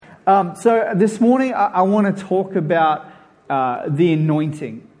So this morning I want to talk about the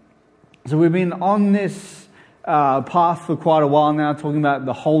anointing. So we've been on this path for quite a while now, talking about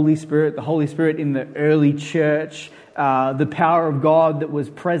the Holy Spirit in the early church, the power of God that was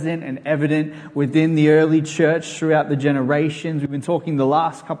present and evident within the early church throughout the generations. We've been talking the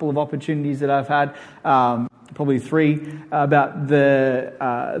last couple of opportunities that I've had, probably three, about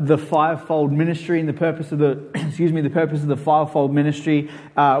the fivefold ministry and the purpose of the fivefold ministry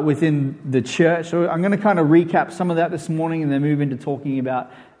within the church. So I'm going to kind of recap some of that this morning and then move into talking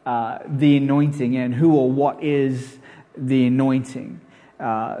about the anointing and who or what is the anointing.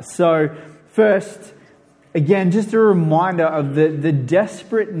 So first, again, just a reminder of the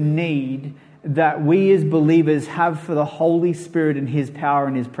desperate need that we as believers have for the Holy Spirit and His power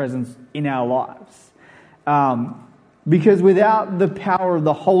and His presence in our lives. Because without the power of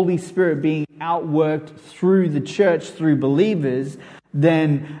the Holy Spirit being outworked through the church, through believers,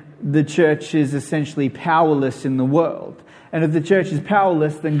 then the church is essentially powerless in the world. And if the church is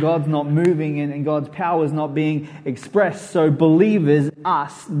powerless, then God's not moving and God's power is not being expressed. So believers,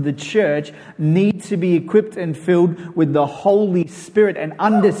 us, the church, need to be equipped and filled with the Holy Spirit and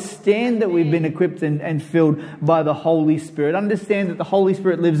understand that we've been equipped and filled by the Holy Spirit. Understand that the Holy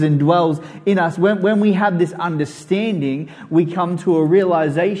Spirit lives and dwells in us. When we have this understanding, we come to a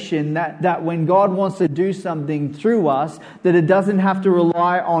realization that when God wants to do something through us, that it doesn't have to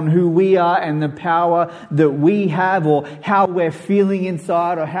rely on who we are and the power that we have or how we're feeling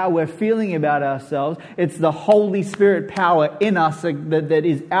inside or how we're feeling about ourselves. It's the Holy Spirit power in us that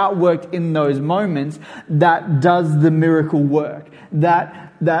is outworked in those moments that does the miracle work,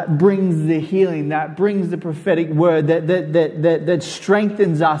 that brings the healing, that brings the prophetic word, that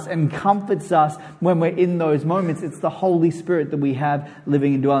strengthens us and comforts us when we're in those moments. It's the Holy Spirit that we have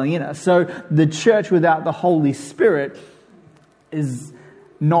living and dwelling in us. So the church without the Holy Spirit is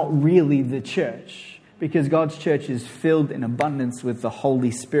not really the church, because God's church is filled in abundance with the Holy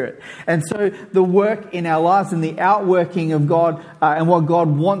Spirit. And so the work in our lives and the outworking of God and what God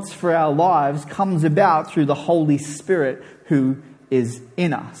wants for our lives comes about through the Holy Spirit who is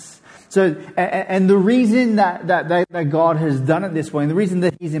in us. So, and the reason that God has done it this way, and the reason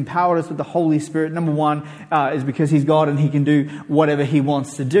that He's empowered us with the Holy Spirit, number one, is because He's God and He can do whatever He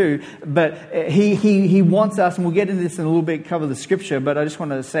wants to do. But He wants us, and we'll get into this in a little bit, cover the scripture, but I just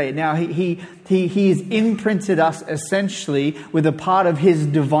want to say it now. He has imprinted us essentially with a part of His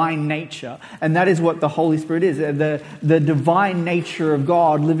divine nature. And that is what the Holy Spirit is, the divine nature of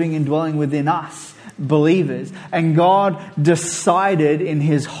God living and dwelling within us, believers. And God decided in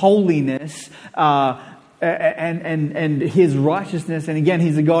His holiness and His righteousness, and again,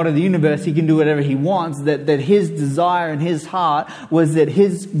 He's the God of the universe, He can do whatever He wants, that His desire and His heart was that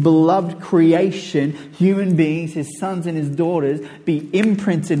His beloved creation, human beings, His sons and His daughters, be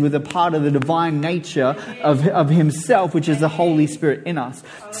imprinted with a part of the divine nature of Himself, which is the Holy Spirit in us,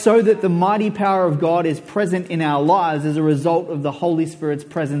 so that the mighty power of God is present in our lives as a result of the Holy Spirit's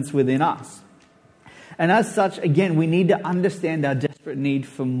presence within us. And as such, again, we need to understand our desperate need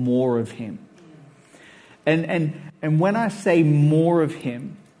for more of Him. And when I say more of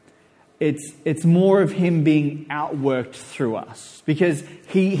Him, it's more of Him being outworked through us, because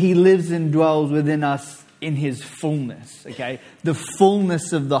He lives and dwells within us in His fullness. Okay, the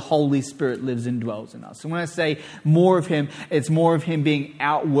fullness of the Holy Spirit lives and dwells in us. So when I say more of Him, it's more of Him being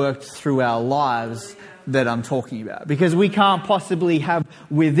outworked through our lives that I'm talking about, because we can't possibly have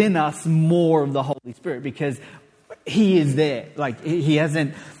within us more of the Holy Spirit, because He is there. Like He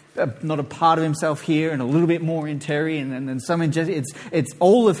hasn't not a part of Himself here and a little bit more in Terry and then some in Jesse. It's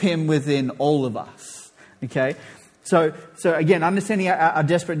all of Him within all of us. Okay, so again, understanding our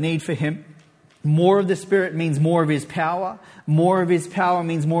desperate need for Him. More of the Spirit means more of His power. More of His power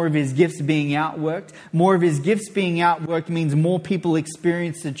means more of His gifts being outworked. More of His gifts being outworked means more people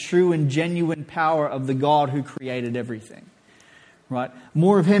experience the true and genuine power of the God who created everything. Right?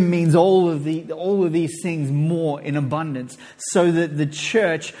 More of Him means all of these things more in abundance, so that the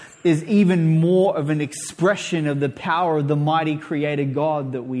church is even more of an expression of the power of the mighty Creator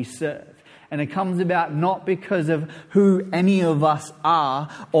God that we serve. And it comes about not because of who any of us are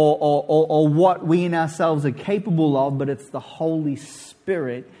or what we in ourselves are capable of, but it's the Holy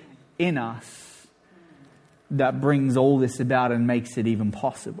Spirit in us that brings all this about and makes it even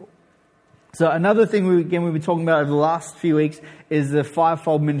possible. So another thing we've been talking about over the last few weeks is the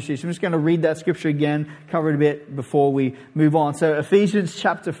fivefold ministry. So I'm just going to read that scripture again, cover it a bit before we move on. So Ephesians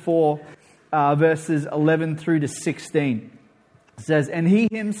chapter 4, verses 11 through to 16 says, "And He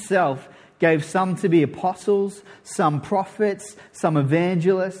Himself gave some to be apostles, some prophets, some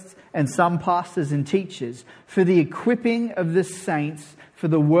evangelists, and some pastors and teachers, for the equipping of the saints, for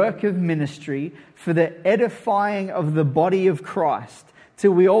the work of ministry, for the edifying of the body of Christ,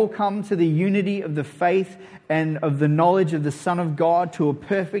 till we all come to the unity of the faith and of the knowledge of the Son of God, to a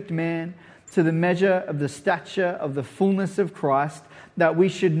perfect man, to the measure of the stature of the fullness of Christ, that we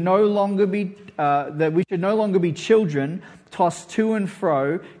should no longer be children, tossed to and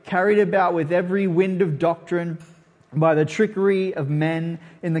fro, carried about with every wind of doctrine, by the trickery of men,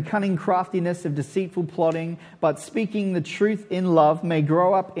 in the cunning craftiness of deceitful plotting, but speaking the truth in love, may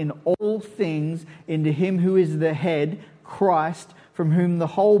grow up in all things into Him who is the head, Christ, from whom the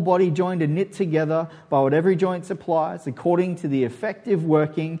whole body joined and knit together by what every joint supplies, according to the effective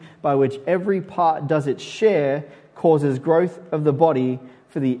working by which every part does its share, causes growth of the body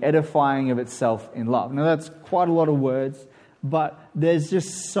for the edifying of itself in love. Now that's quite a lot of words, but there's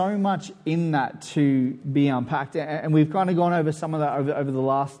just so much in that to be unpacked. And we've kind of gone over some of that over the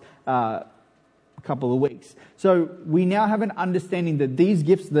last couple of weeks. So we now have an understanding that these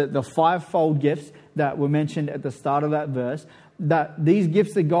gifts, the fivefold gifts that were mentioned at the start of that verse, that these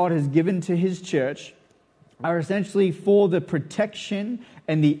gifts that God has given to His church are essentially for the protection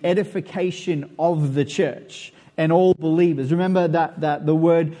and the edification of the church and all believers. Remember that the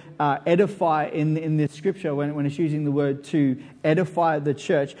word edify in this scripture, when it's using the word to edify the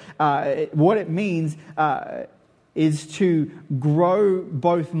church, what it means is to grow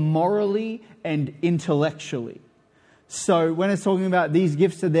both morally and intellectually. So when it's talking about these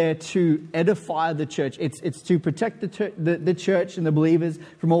gifts are there to edify the church, it's to protect the church and the believers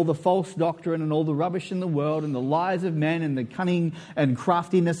from all the false doctrine and all the rubbish in the world and the lies of men and the cunning and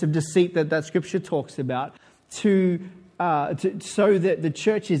craftiness of deceit that scripture talks about, so that the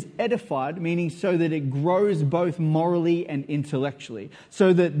church is edified, meaning so that it grows both morally and intellectually.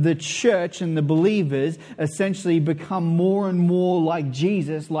 So that the church and the believers essentially become more and more like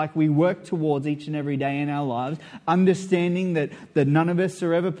Jesus, like we work towards each and every day in our lives, understanding that none of us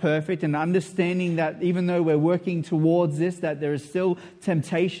are ever perfect, and understanding that even though we're working towards this, that there are still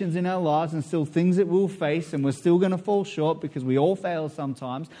temptations in our lives and still things that we'll face, and we're still going to fall short because we all fail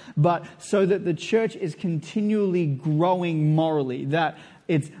sometimes, but so that the church is continually growing morally, that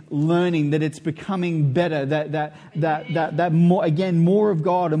it's learning, that it's becoming better, that more of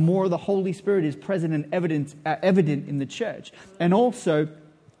God and more of the Holy Spirit is present and evident in the church, and also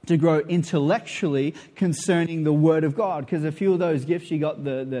to grow intellectually concerning the Word of God, because a few of those gifts, you got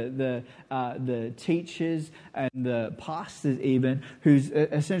the teachers and the pastors even, whose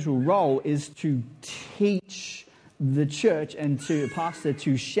essential role is to teach the church and to pastor,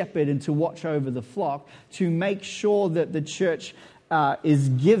 to shepherd and to watch over the flock, to make sure that the church is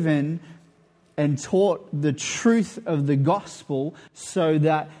given and taught the truth of the gospel, so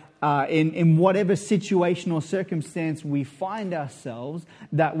that in whatever situation or circumstance we find ourselves,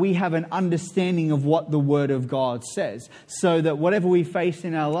 that we have an understanding of what the Word of God says. So that whatever we face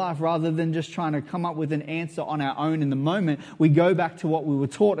in our life, rather than just trying to come up with an answer on our own in the moment, we go back to what we were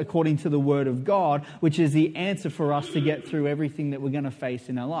taught according to the Word of God, which is the answer for us to get through everything that we're going to face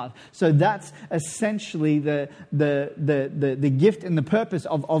in our life. So that's essentially the gift and the purpose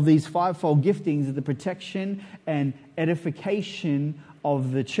of these fivefold giftings, of the protection and edification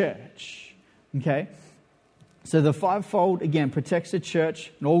of the church. Okay? So the fivefold, again, protects the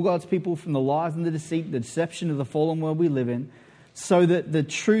church and all God's people from the lies and the deceit, the deception of the fallen world we live in, so that the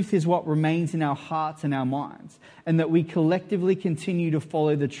truth is what remains in our hearts and our minds, and that we collectively continue to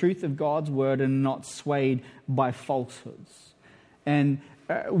follow the truth of God's word and not swayed by falsehoods. And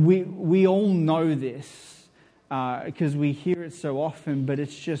we all know this because we hear it so often, but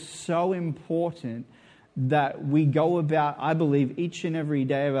it's just so important that we go about, I believe, each and every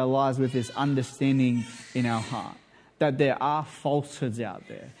day of our lives with this understanding in our heart, that there are falsehoods out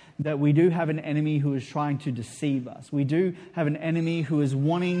there, that we do have an enemy who is trying to deceive us. We do have an enemy who is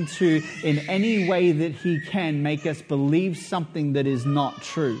wanting to, in any way that he can, make us believe something that is not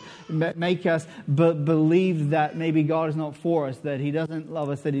true. Make us believe that maybe God is not for us, that He doesn't love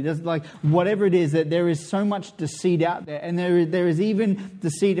us, that He doesn't like, whatever it is, that there is so much deceit out there. And there is even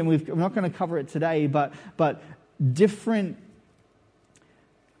deceit, and we're not going to cover it today, but different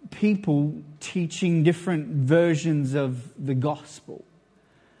people teaching different versions of the gospel.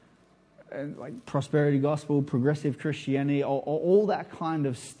 Like prosperity gospel, progressive Christianity, all that kind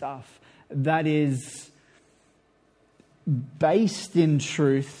of stuff that is based in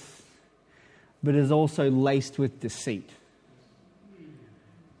truth, but is also laced with deceit.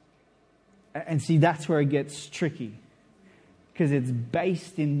 And see, that's where it gets tricky, because it's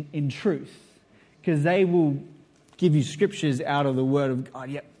based in truth. Because they will give you scriptures out of the Word of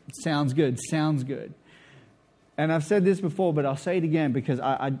God. Yep, sounds good. And I've said this before, but I'll say it again because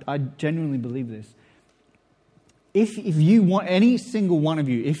I genuinely believe this. if you want, any single one of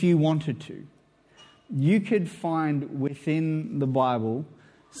you, if you wanted to, you could find within the Bible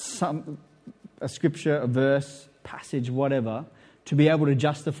a scripture, a verse, passage, whatever, to be able to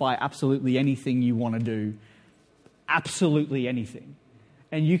justify absolutely anything you want to do, absolutely anything.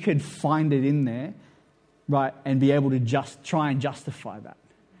 And you could find it in there, right, and be able to just try and justify that.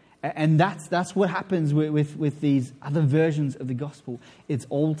 And that's what happens with these other versions of the gospel. It's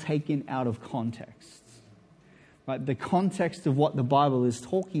all taken out of context. Right? The context of what the Bible is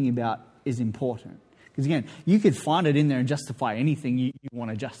talking about is important. Because again, you could find it in there and justify anything you want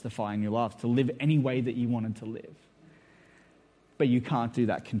to justify in your life, to live any way that you wanted to live. But you can't do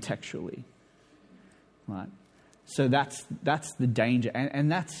that contextually. Right? So that's the danger.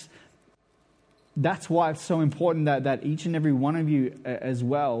 And that's why it's so important that each and every one of you as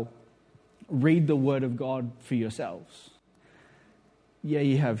well read the Word of God for yourselves. Yeah,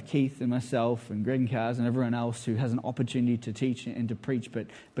 you have Keith and myself and Greg and Kaz and everyone else who has an opportunity to teach and to preach, but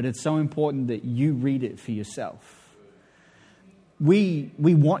it's so important that you read it for yourself. We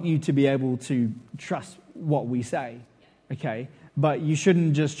want you to be able to trust what we say, okay? But you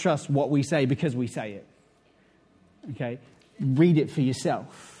shouldn't just trust what we say because we say it, okay? Read it for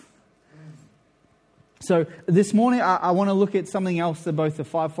yourself. So this morning, I want to look at something else that both the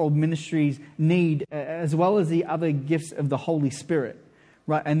fivefold ministries need, as well as the other gifts of the Holy Spirit,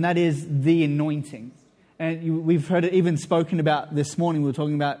 right? And that is the anointing. And we've heard it even spoken about this morning. We were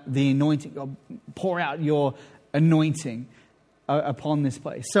talking about the anointing. God, pour out your anointing upon this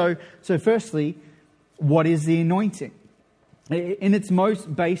place. So firstly, what is the anointing? In its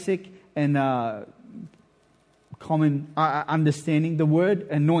most basic and common understanding, the word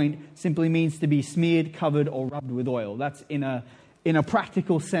anoint simply means to be smeared, covered, or rubbed with oil. That's in a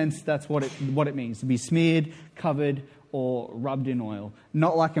practical sense, that's what it means, to be smeared, covered, or rubbed in oil.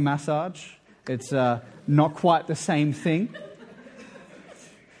 Not like a massage. It's not quite the same thing.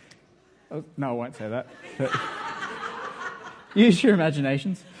 Oh, no, I won't say that. But use your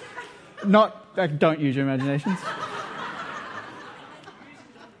imaginations. Don't use your imaginations.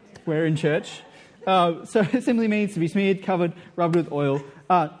 We're in church. So it simply means to be smeared, covered, rubbed with oil.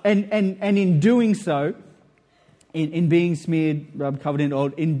 And in doing so, in being smeared, rubbed, covered in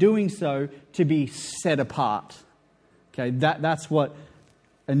oil, in doing so, to be set apart. Okay, that's what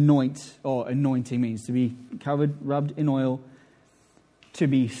anoint or anointing means. To be covered, rubbed in oil, to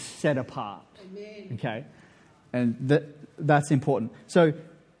be set apart. Amen. Okay, and that's important. So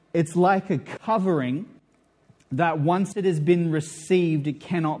it's like a covering that once it has been received, it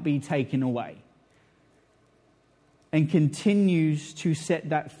cannot be taken away. And continues to set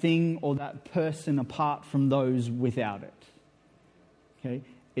that thing or that person apart from those without it. Okay?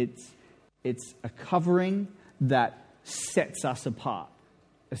 It's a covering that sets us apart,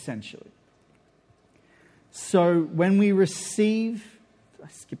 essentially. So when we receive... Did I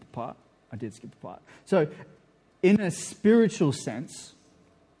skip a part? I did skip a part. So in a spiritual sense,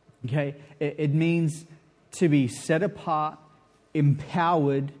 okay, it means to be set apart,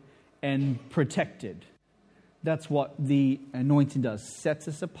 empowered, and protected. That's what the anointing does. Sets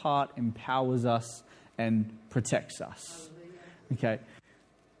us apart, empowers us, and protects us. Okay.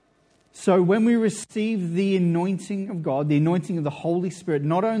 So when we receive the anointing of God, the anointing of the Holy Spirit,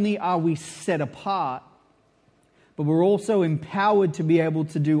 not only are we set apart, but we're also empowered to be able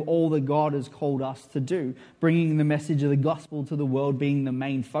to do all that God has called us to do, bringing the message of the gospel to the world being the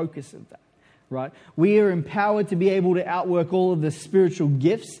main focus of that. Right? We are empowered to be able to outwork all of the spiritual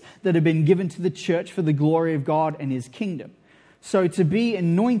gifts that have been given to the church for the glory of God and His kingdom. So to be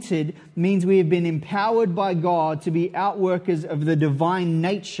anointed means we have been empowered by God to be outworkers of the divine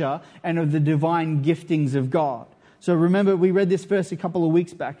nature and of the divine giftings of God. So remember, we read this verse a couple of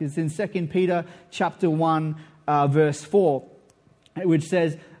weeks back. It's in 2 Peter chapter 1, verse 4, which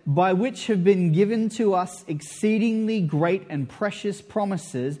says, by which have been given to us exceedingly great and precious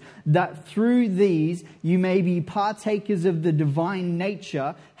promises, that through these you may be partakers of the divine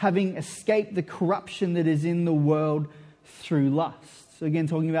nature, having escaped the corruption that is in the world through lust. So again,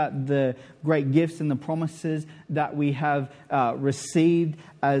 talking about the great gifts and the promises that we have received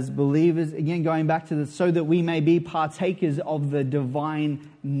as believers. Again, going back to this, so that we may be partakers of the divine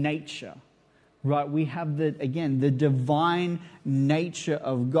nature. Right, we have the divine nature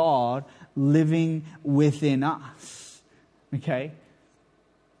of God living within us. Okay?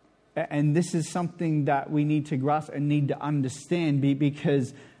 And this is something that we need to grasp and need to understand,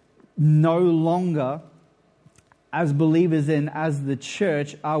 because no longer as believers and as the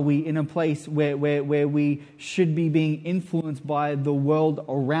church, are we in a place where we should be being influenced by the world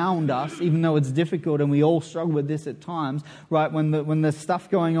around us, even though it's difficult and we all struggle with this at times, right? When there's stuff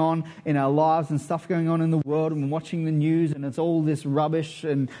going on in our lives and stuff going on in the world and we're watching the news and it's all this rubbish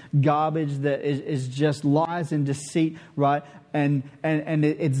and garbage that is just lies and deceit, right? And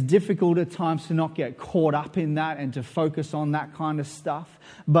it's difficult at times to not get caught up in that and to focus on that kind of stuff.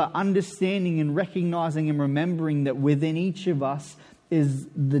 But understanding and recognizing and remembering that within each of us is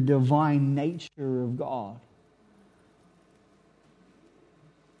the divine nature of God.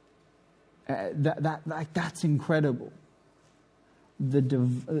 That's incredible. The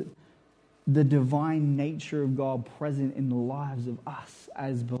divine nature of God present in the lives of us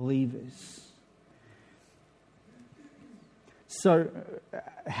as believers. So,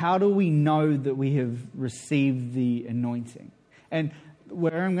 how do we know that we have received the anointing? And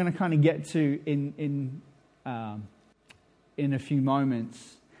where I'm going to kind of get to in a few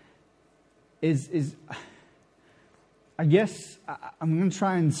moments is I guess I'm going to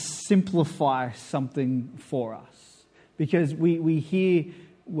try and simplify something for us, because we hear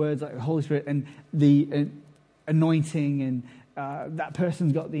words like the Holy Spirit and the anointing and that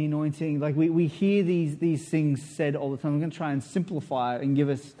person's got the anointing. Like we hear these things said all the time. I'm going to try and simplify it and give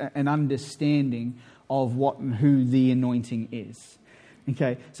us an understanding of what and who the anointing is.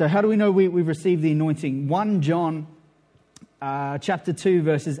 Okay, so how do we know we've received the anointing? 1 John chapter 2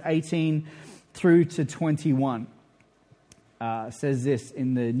 verses 18 through to 21 says this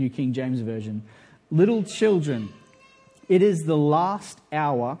in the New King James Version. Little children, it is the last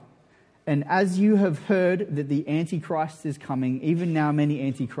hour. And as you have heard that the Antichrist is coming, even now many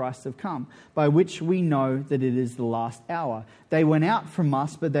Antichrists have come, by which we know that it is the last hour. They went out from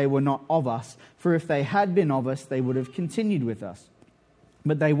us, but they were not of us. For if they had been of us, they would have continued with us.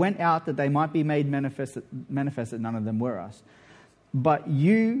 But they went out that they might be made manifest that none of them were us. But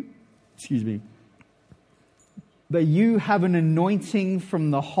you have an anointing from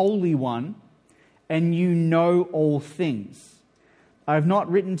the Holy One, and you know all things. I have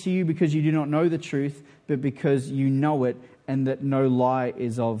not written to you because you do not know the truth, but because you know it, and that no lie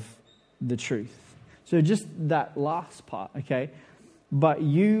is of the truth. So just that last part, okay? But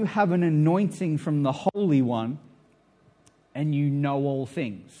you have an anointing from the Holy One, and you know all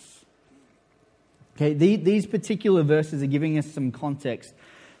things. Okay, these particular verses are giving us some context,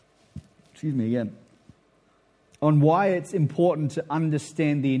 on why it's important to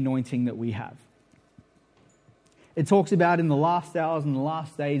understand the anointing that we have. It talks about in the last hours and the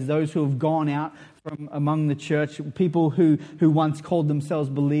last days, those who have gone out from among the church, people who once called themselves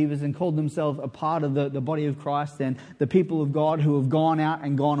believers and called themselves a part of the body of Christ, and the people of God who have gone out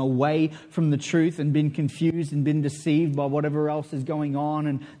and gone away from the truth and been confused and been deceived by whatever else is going on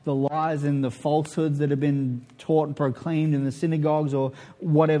and the lies and the falsehoods that have been taught and proclaimed in the synagogues or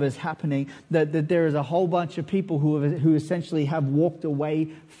whatever's happening, that there is a whole bunch of people who essentially have walked away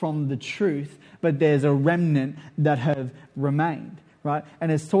from the truth, but there's a remnant that have remained. Right,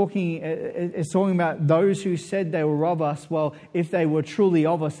 and it's talking about those who said they were of us. Well, if they were truly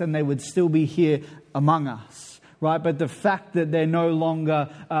of us, then they would still be here among us, right? But the fact that they're no longer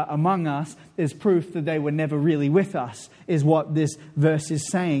among us is proof that they were never really with us, is what this verse is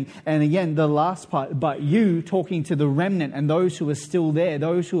saying. And again, the last part, but you, talking to the remnant and those who are still there,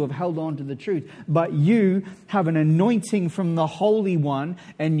 those who have held on to the truth, but you have an anointing from the Holy One,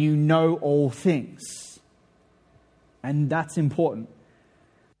 and you know all things. And that's important.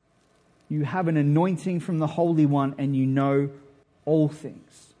 You have an anointing from the Holy One, and you know all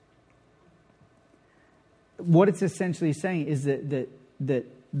things. What it's essentially saying is that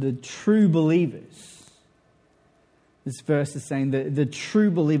the true believers, this verse is saying that the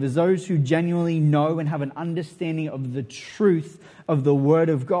true believers, those who genuinely know and have an understanding of the truth of the Word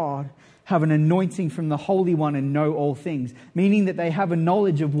of God, have an anointing from the Holy One and know all things, meaning that they have a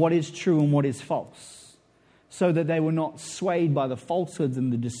knowledge of what is true and what is false, so that they were not swayed by the falsehoods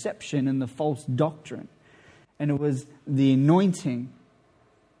and the deception and the false doctrine. And it was the anointing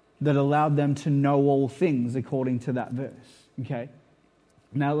that allowed them to know all things, according to that verse. Okay?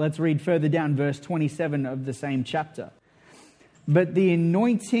 Now let's read further down, verse 27 of the same chapter. But the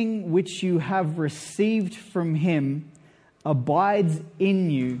anointing which you have received from Him abides in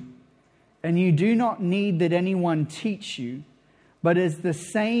you, and you do not need that anyone teach you, but as the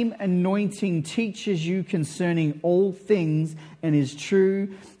same anointing teaches you concerning all things, and is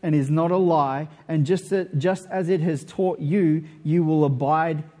true and is not a lie, and just as it has taught you, you will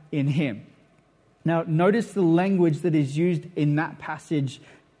abide in Him. Now, notice the language that is used in that passage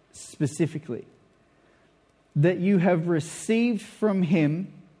specifically. That you have received from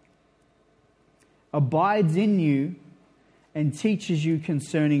Him, abides in you, and teaches you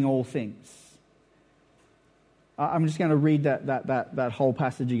concerning all things. I'm just going to read that whole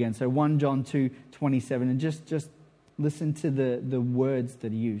passage again. So 1 John 2:27, and just listen to the words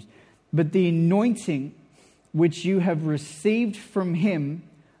that he used. But the anointing which you have received from him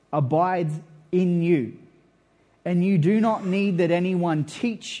abides in you, and you do not need that anyone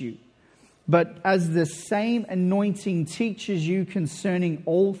teach you. But as the same anointing teaches you concerning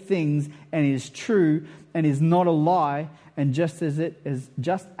all things, and is true, and is not a lie, and just as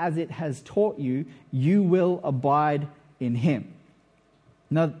it has taught you, you will abide in him.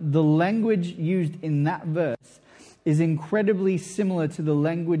 Now, the language used in that verse is incredibly similar to the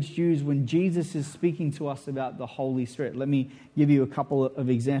language used when Jesus is speaking to us about the Holy Spirit. Let me give you a couple of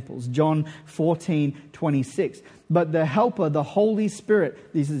examples. John 14:26. But the Helper, the Holy Spirit,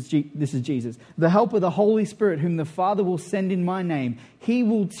 this is Jesus. The Helper, the Holy Spirit, whom the Father will send in my name, he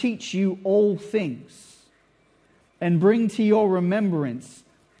will teach you all things and bring to your remembrance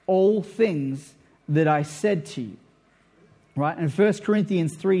all things that I said to you. Right? And 1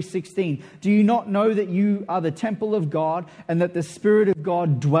 Corinthians 3:16, do you not know that you are the temple of God and that the Spirit of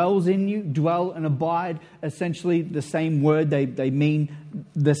God dwells in you? Dwell and abide, essentially the same word. They mean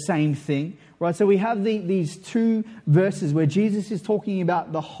the same thing. Right? So we have these two verses where Jesus is talking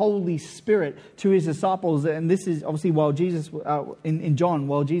about the Holy Spirit to his disciples. And this is obviously while Jesus, in John,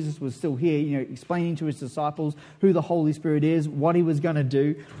 while Jesus was still here, explaining to his disciples who the Holy Spirit is, what he was going to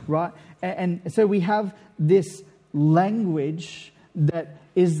do. Right? And so we have this language that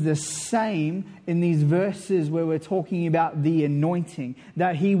is the same in these verses where we're talking about the anointing,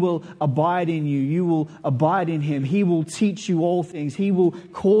 that he will abide in you, you will abide in him, he will teach you all things, he will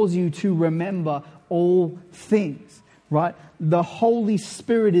cause you to remember all things, right? The Holy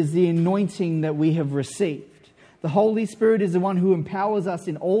Spirit is the anointing that we have received. The Holy Spirit is the one who empowers us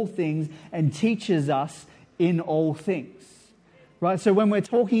in all things and teaches us in all things. Right, so when we're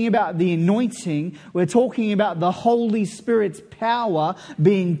talking about the anointing, we're talking about the Holy Spirit's power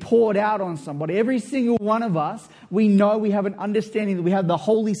being poured out on somebody. Every single one of us, we know, we have an understanding that we have the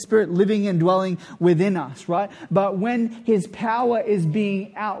Holy Spirit living and dwelling within us, right? But when his power is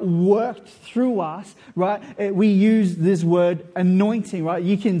being outworked through us, right, we use this word anointing, right?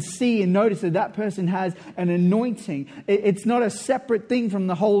 You can see and notice that person has an anointing. It's not a separate thing from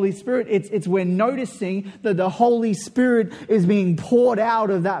the Holy Spirit. It's we're noticing that the Holy Spirit is being poured out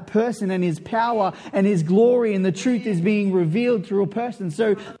of that person, and his power and his glory and the truth is being revealed through a person.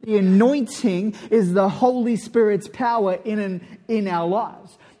 So the anointing is the Holy Spirit's power in our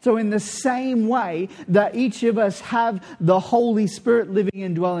lives. So in the same way that each of us have the Holy Spirit living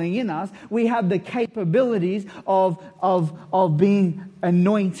and dwelling in us, we have the capabilities of being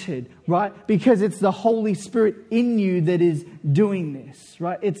anointed, right? Because it's the Holy Spirit in you that is doing this,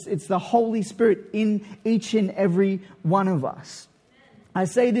 right? It's the Holy Spirit in each and every one of us. I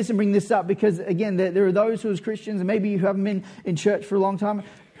say this and bring this up because, again, there are those who as Christians, and maybe you haven't been in church for a long time,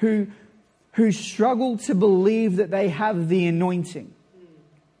 who struggle to believe that they have the anointing.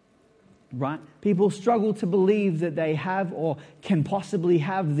 Right? People struggle to believe that they have or can possibly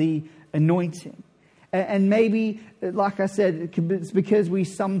have the anointing. And maybe, like I said, it's because we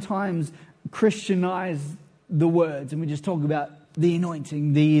sometimes Christianize the words and we just talk about the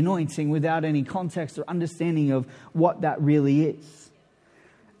anointing without any context or understanding of what that really is.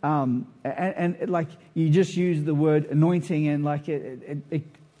 And like you just use the word anointing and like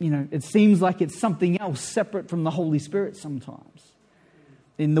it seems like it's something else separate from the Holy Spirit sometimes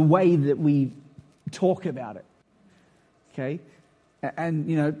in the way that we talk about it. Okay?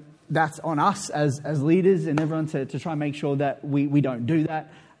 And that's on us as leaders and everyone to try and make sure that we don't do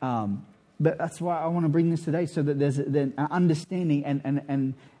that. But that's why I want to bring this today, so that there's an understanding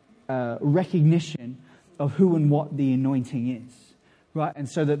and recognition of who and what the anointing is. Right? And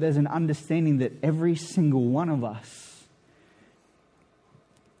so that there's an understanding that every single one of us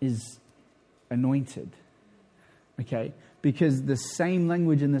is anointed. Okay? Because the same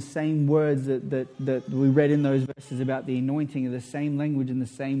language and the same words that we read in those verses about the anointing are the same language and the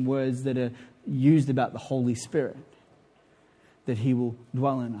same words that are used about the Holy Spirit. That he will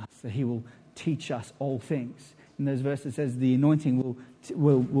dwell in us, that he will teach us all things. In those verses it says the anointing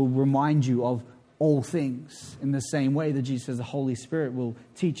will remind you of all things. In the same way that Jesus says the Holy Spirit will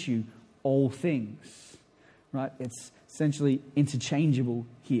teach you all things. Right? It's essentially interchangeable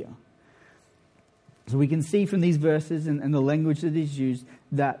here. So we can see from these verses and the language that is used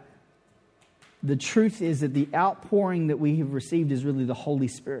that the truth is that the outpouring that we have received is really the Holy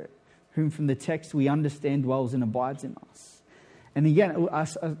Spirit, whom from the text we understand dwells and abides in us. And again,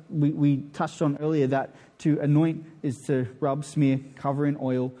 we touched on earlier that to anoint is to rub, smear, cover in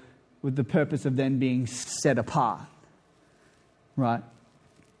oil, with the purpose of then being set apart. Right?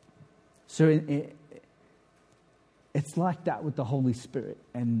 So it's like that with the Holy Spirit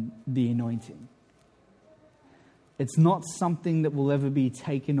and the anointing. It's not something that will ever be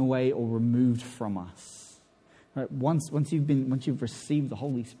taken away or removed from us. Right? Once you've received the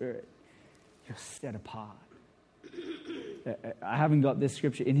Holy Spirit, you're set apart. I haven't got this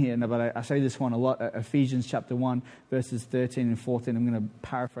scripture in here, but I say this one a lot. Ephesians chapter 1, verses 13 and 14. I'm going to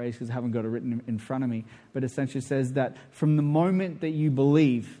paraphrase because I haven't got it written in front of me. But essentially says that from the moment that you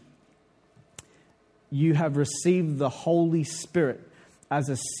believe, you have received the Holy Spirit as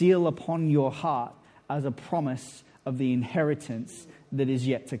a seal upon your heart, as a promise of the inheritance that is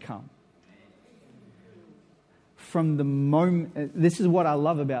yet to come. From the moment, this is what I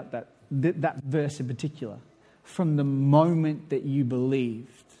love about that verse in particular. From the moment that you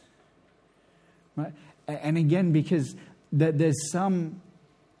believed. Right? And again, because there's some...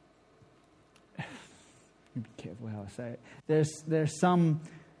 Be careful how I say it. There's some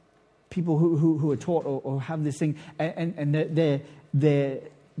people who are taught or have this thing, and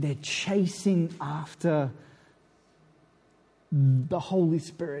they're chasing after the Holy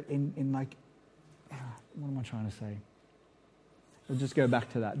Spirit in like... What am I trying to say? We'll just go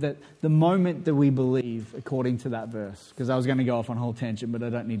back to that. The moment that we believe, according to that verse, because I was going to go off on a whole tangent, but I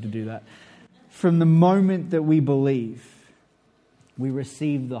don't need to do that. From the moment that we believe, we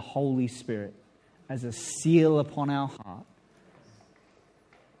receive the Holy Spirit as a seal upon our heart,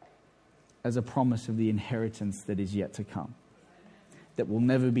 as a promise of the inheritance that is yet to come, that will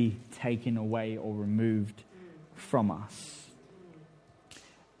never be taken away or removed from us.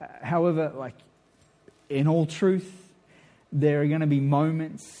 However, like in all truth, there are going to be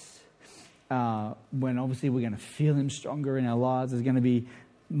moments when obviously we're going to feel Him stronger in our lives. There's going to be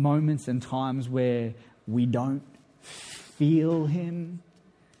moments and times where we don't feel Him,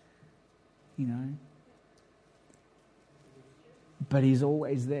 you know. But He's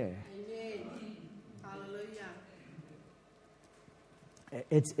always there.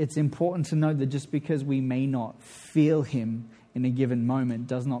 It's important to know that just because we may not feel Him in a given moment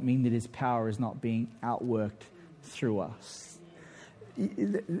does not mean that His power is not being outworked through us.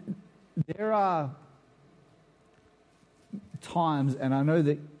 There are times, and I know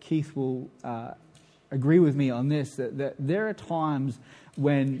that Keith will agree with me on this, that there are times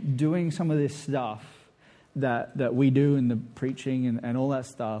when doing some of this stuff that we do in the preaching and all that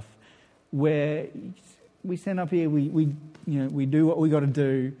stuff, where we stand up here, we do what we got to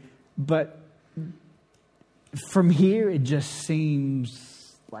do, but from here it just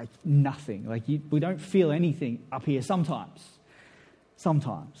seems like nothing. Like we don't feel anything up here sometimes,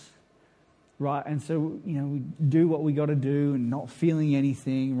 right? And so, we do what we got to do and not feeling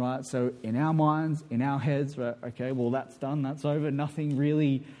anything, right? So in our minds, in our heads, right, okay, well, that's done, that's over. Nothing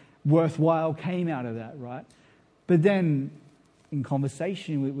really worthwhile came out of that, right? But then in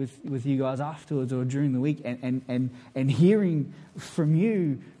conversation with you guys afterwards or during the week and hearing from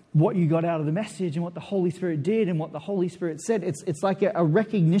you what you got out of the message and what the Holy Spirit did and what the Holy Spirit said, it's like a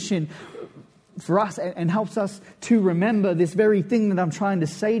recognition for us and helps us to remember this very thing that I'm trying to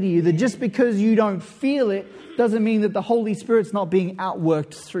say to you, that just because you don't feel it doesn't mean that the Holy Spirit's not being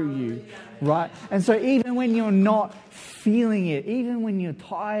outworked through you, right? And so even when you're not feeling it, even when you're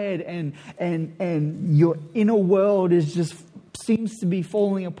tired and your inner world is just seems to be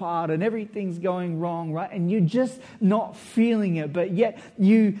falling apart and everything's going wrong, right? And you're just not feeling it, but yet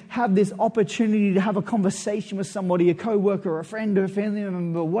you have this opportunity to have a conversation with somebody, a co-worker, a friend, or a family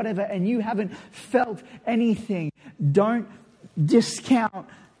member, whatever, and you haven't felt anything. Don't discount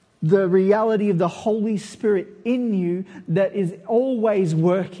the reality of the Holy Spirit in you that is always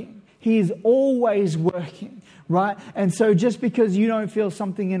working. He is always working, right? And so just because you don't feel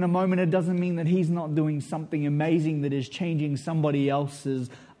something in a moment, it doesn't mean that He's not doing something amazing that is changing somebody else's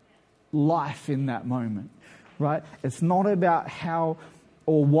life in that moment, right? It's not about how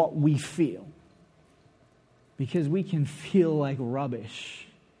or what we feel, because we can feel like rubbish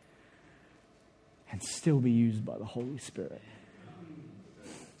and still be used by the Holy Spirit,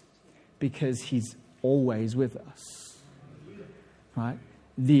 because He's always with us, right?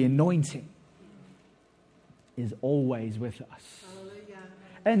 The anointing is always with us. Hallelujah.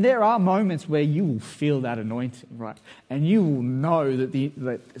 And there are moments where you will feel that anointing, right? And you will know that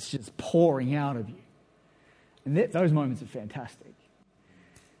it's just pouring out of you. And those moments are fantastic.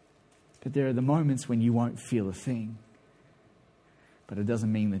 But there are the moments when you won't feel a thing. But it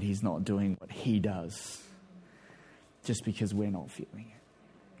doesn't mean that He's not doing what He does just because we're not feeling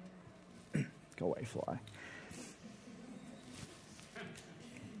it. Go away, fly.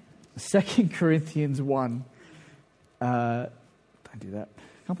 2 Corinthians 1. Don't do that.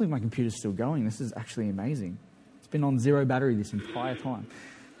 I can't believe my computer's still going. This is actually amazing. It's been on 0 battery this entire time.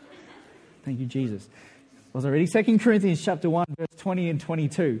 Thank you, Jesus. Was I ready? 2 Corinthians chapter 1, verse 20 and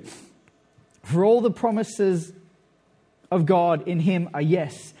 22. For all the promises of God in him are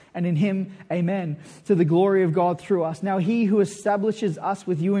yes, and in him, amen, to the glory of God through us. Now he who establishes us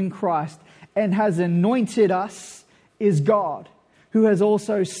with you in Christ and has anointed us is God, who has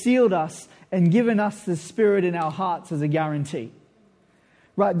also sealed us and given us the Spirit in our hearts as a guarantee.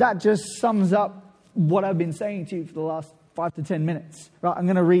 Right, that just sums up what I've been saying to you for the last 5 to 10 minutes. Right, I'm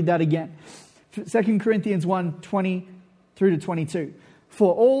going to read that again. 2 Corinthians 1, 20 through to 22.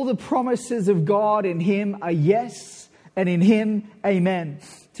 For all the promises of God in him are yes, and in him, amen,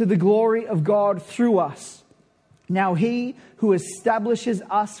 to the glory of God through us. Now he who establishes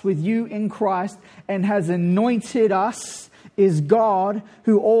us with you in Christ and has anointed us is God,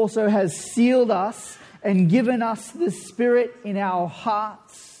 who also has sealed us and given us the Spirit in our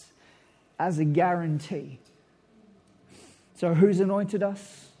hearts as a guarantee. So who's anointed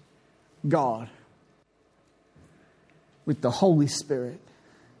us? God. With the Holy Spirit.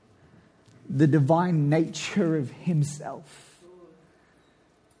 The divine nature of himself.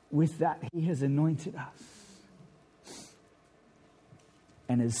 With that, he has anointed us.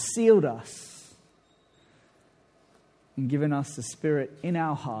 And has sealed us. And given us the Spirit in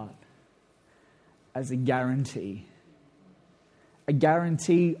our heart as a guarantee. A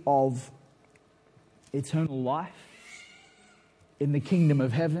guarantee of eternal life in the kingdom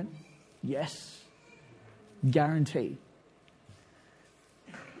of heaven. Yes. Guarantee.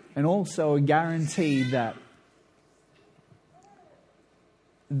 And also a guarantee that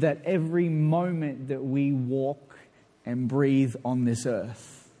every moment that we walk and breathe on this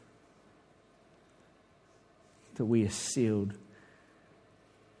earth, that we are sealed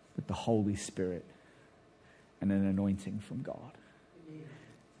with the Holy Spirit and an anointing from God.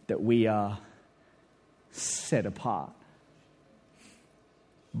 That we are set apart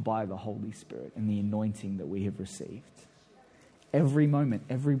by the Holy Spirit and the anointing that we have received. Every moment,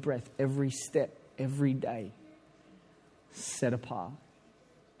 every breath, every step, every day, set apart,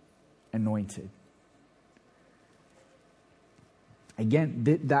 anointed.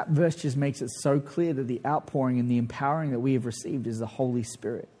 Again, that verse just makes it so clear that the outpouring and the empowering that we have received is the Holy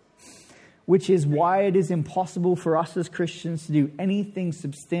Spirit. Which is why it is impossible for us as Christians to do anything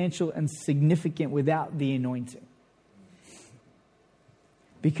substantial and significant without the anointing.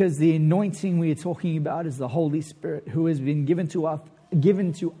 Because the anointing we are talking about is the Holy Spirit, who has been given to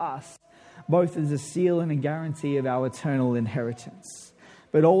us both as a seal and a guarantee of our eternal inheritance,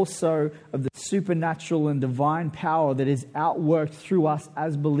 but also of the supernatural and divine power that is outworked through us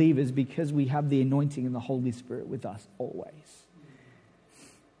as believers because we have the anointing and the Holy Spirit with us always.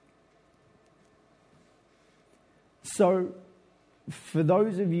 So, for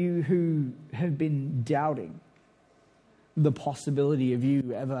those of you who have been doubting the possibility of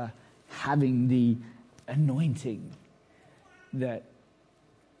you ever having the anointing that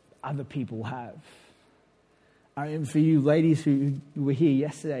other people have. And for you ladies who were here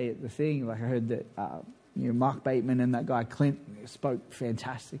yesterday at the thing, like I heard that Mark Bateman and that guy Clint spoke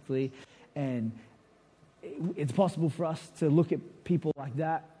fantastically, and it's possible for us to look at people like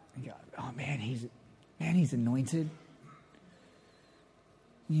that and go, "Oh man, he's anointed."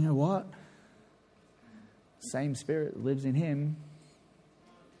 You know what? Same Spirit lives in him,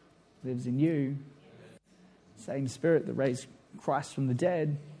 lives in you. Same Spirit that raised Christ from the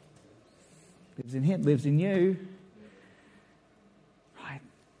dead lives in him, lives in you. Right?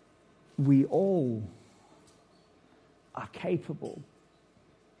 We all are capable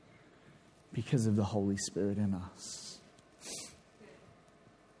because of the Holy Spirit in us.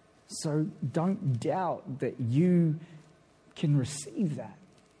 So don't doubt that you can receive that.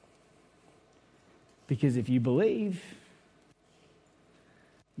 Because if you believe,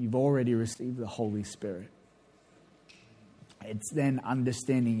 you've already received the Holy Spirit. It's then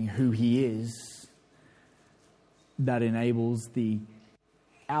understanding who he is that enables the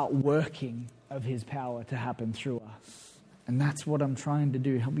outworking of his power to happen through us. And that's what I'm trying to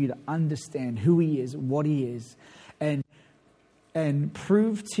do, help you to understand who he is, what he is, and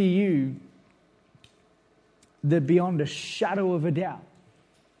prove to you that beyond a shadow of a doubt,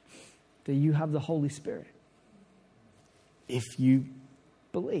 that you have the Holy Spirit if you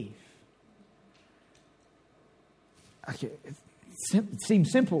believe. Okay, it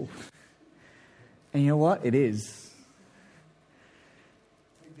seems simple. And you know what? It is.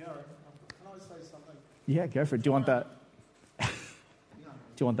 Hey, Darrin, can I say something? Yeah, go for it. Do you want that? Do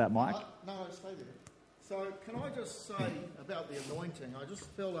you want that mic? No, stay there. So can I just say about the anointing? I just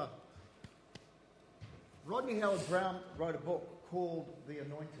felt Rodney Howard-Browne wrote a book called The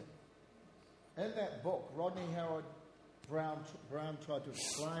Anointed. In that book, Rodney Howard Brown tried to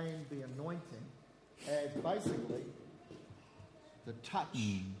explain the anointing as basically the touch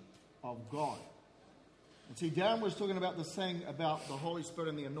of God. And see, Darrin was talking about this thing about the Holy Spirit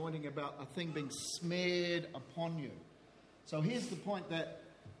and the anointing, about a thing being smeared upon you. So here's the point that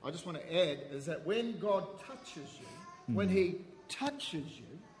I just want to add, is that when God touches you, when He touches you,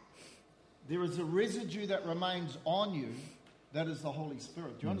 there is a residue that remains on you that is the Holy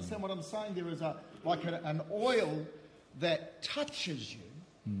Spirit. Do you understand what I'm saying? There is an oil that touches you,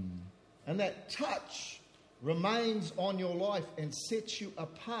 and that touch remains on your life and sets you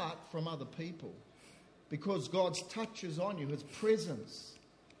apart from other people because God's touch is on you, His presence.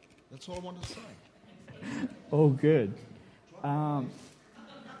 That's all I want to say. Oh, good.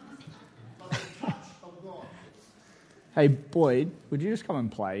 Hey, Boyd, would you just come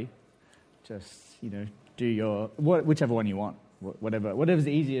and play? Just, do your, whichever one you want. Whatever's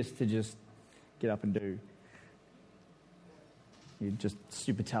easiest to just get up and do. You're just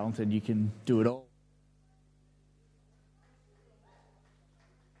super talented. You can do it all.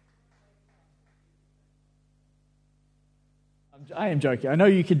 I am joking. I know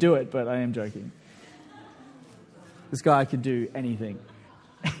you could do it, but I am joking. This guy could do anything.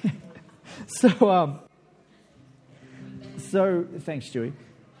 So thanks, Stewie.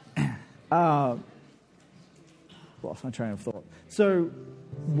 Lost my train of thought. So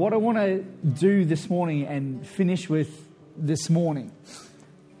what I want to do this morning and finish with this morning,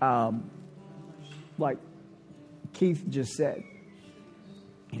 like Keith just said,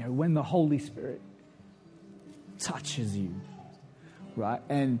 when the Holy Spirit touches you, right?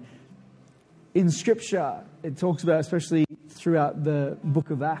 And in Scripture, it talks about, especially throughout the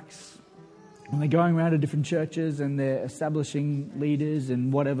book of Acts, when they're going around to different churches and they're establishing leaders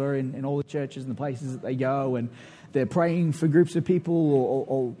and whatever in all the churches and the places that they go, and they're praying for groups of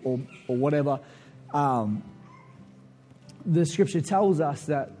people or whatever. The Scripture tells us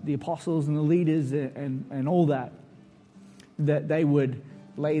that the apostles and the leaders and all that they would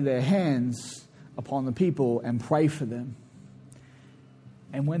lay their hands upon the people and pray for them.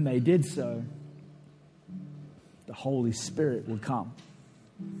 And when they did so, the Holy Spirit would come.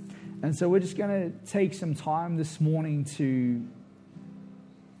 And so we're just going to take some time this morning to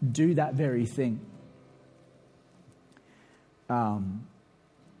do that very thing. I'm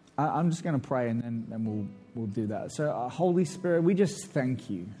just going to pray and then we'll do that. So, Holy Spirit, we just thank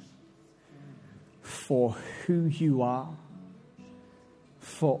you for who you are,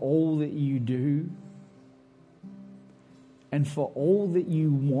 for all that you do, and for all that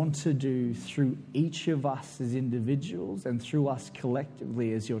you want to do through each of us as individuals and through us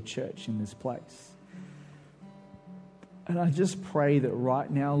collectively as your church in this place. And I just pray that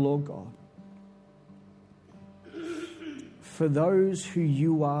right now, Lord God, for those who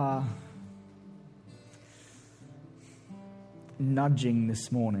you are nudging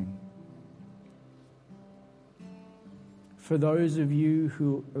this morning, for those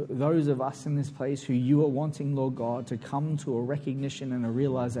of us in this place who you are wanting, Lord God, to come to a recognition and a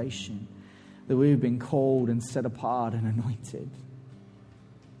realization that we've been called and set apart and anointed.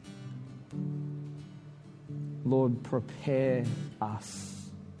 Lord, prepare us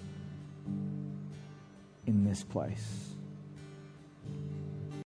in this place.